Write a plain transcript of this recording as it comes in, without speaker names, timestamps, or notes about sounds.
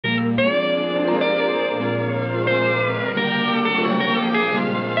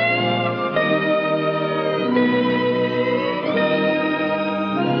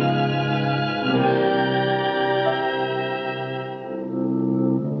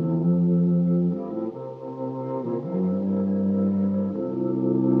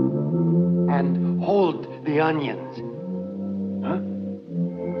onions. Huh?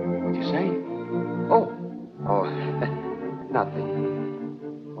 What'd you say? Oh, nothing.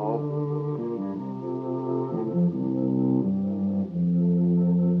 Oh.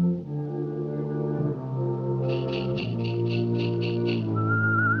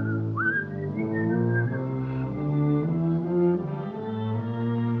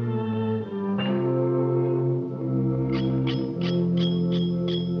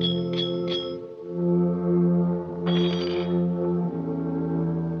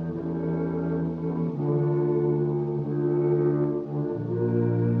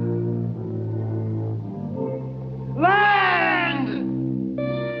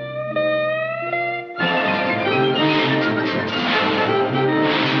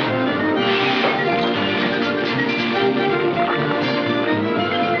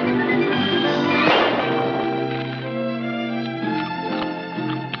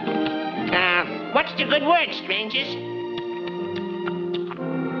 What's the good word, strangers?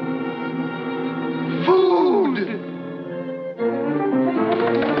 Food!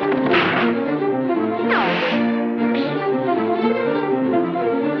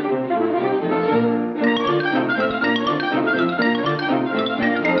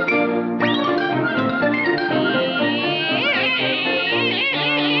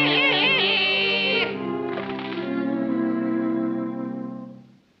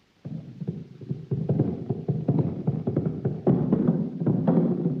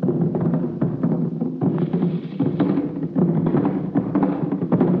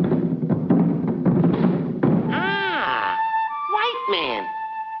 Man,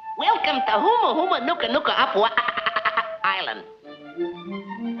 welcome to Huma Huma Nuka Nuka Apua Island.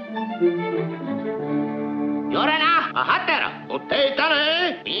 Yorana, Ahatera,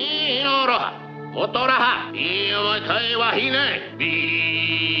 Utetane, Inoroha, Motoraha, Iamakai Wahine,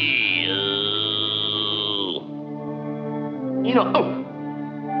 you know,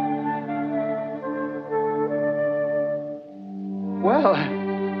 Well,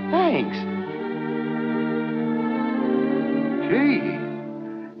 thanks. Gee,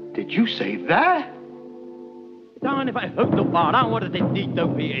 did you say that? Dan if I hooked up on, I wanted to eat the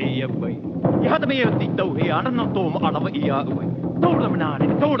away. You had to be a dito here, I don't know, Tom, out of a year away. Told them not, the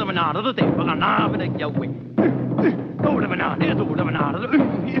thing, but I'm not going to go away. Told them not, told them not, told them not,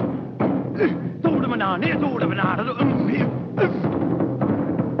 told them not.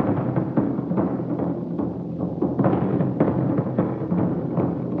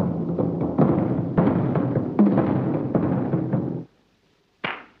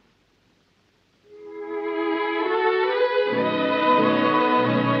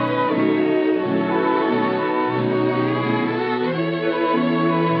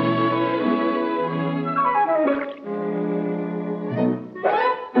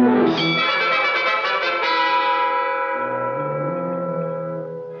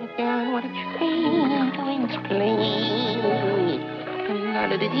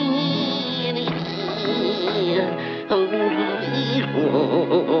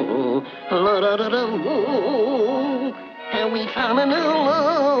 And we found a new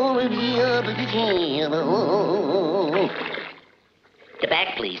love at the other end. The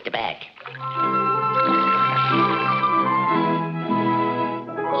back, please, the back.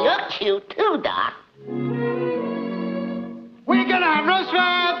 You're cute too, Doc. We're gonna have roast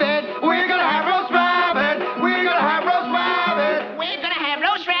rabbit! We're gonna have roast rabbit! We're gonna have roast rabbit! We're gonna have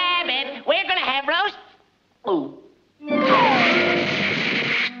roast rabbit. We're gonna have roast... Ooh.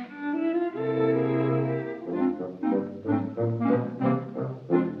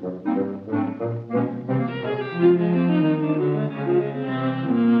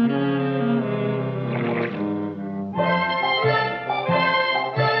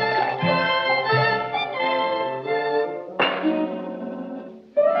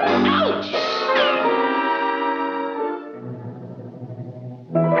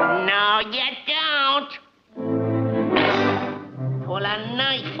 No, you don't. Pull a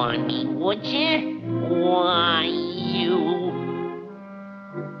knife on me, would you? Why, you...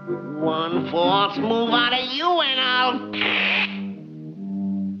 One false move out of you and I'll...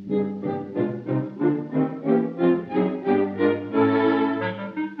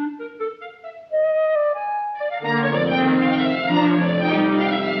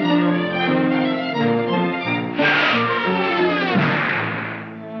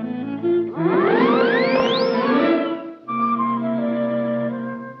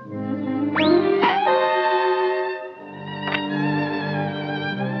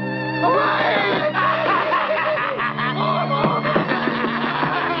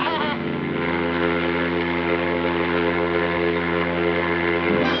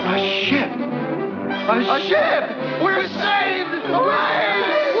 A ship! We're saved!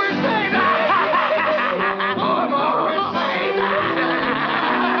 Hooray! We're saved!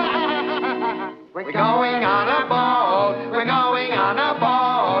 We're going on a boat. We're going on a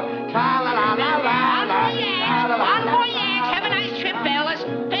boat. Tra-la-la-la-la. One more year. Have a nice trip, fellas.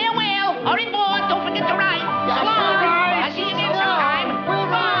 Farewell. Hurry aboard. Don't forget to write. So long. I'll see you again sometime.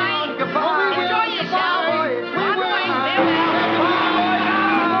 Bye. Goodbye. Enjoy yourself. One way.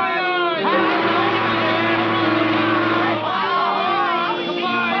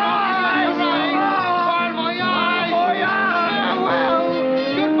 Farewell.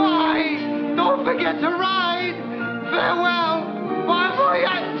 Goodbye. Don't forget to ride. Farewell.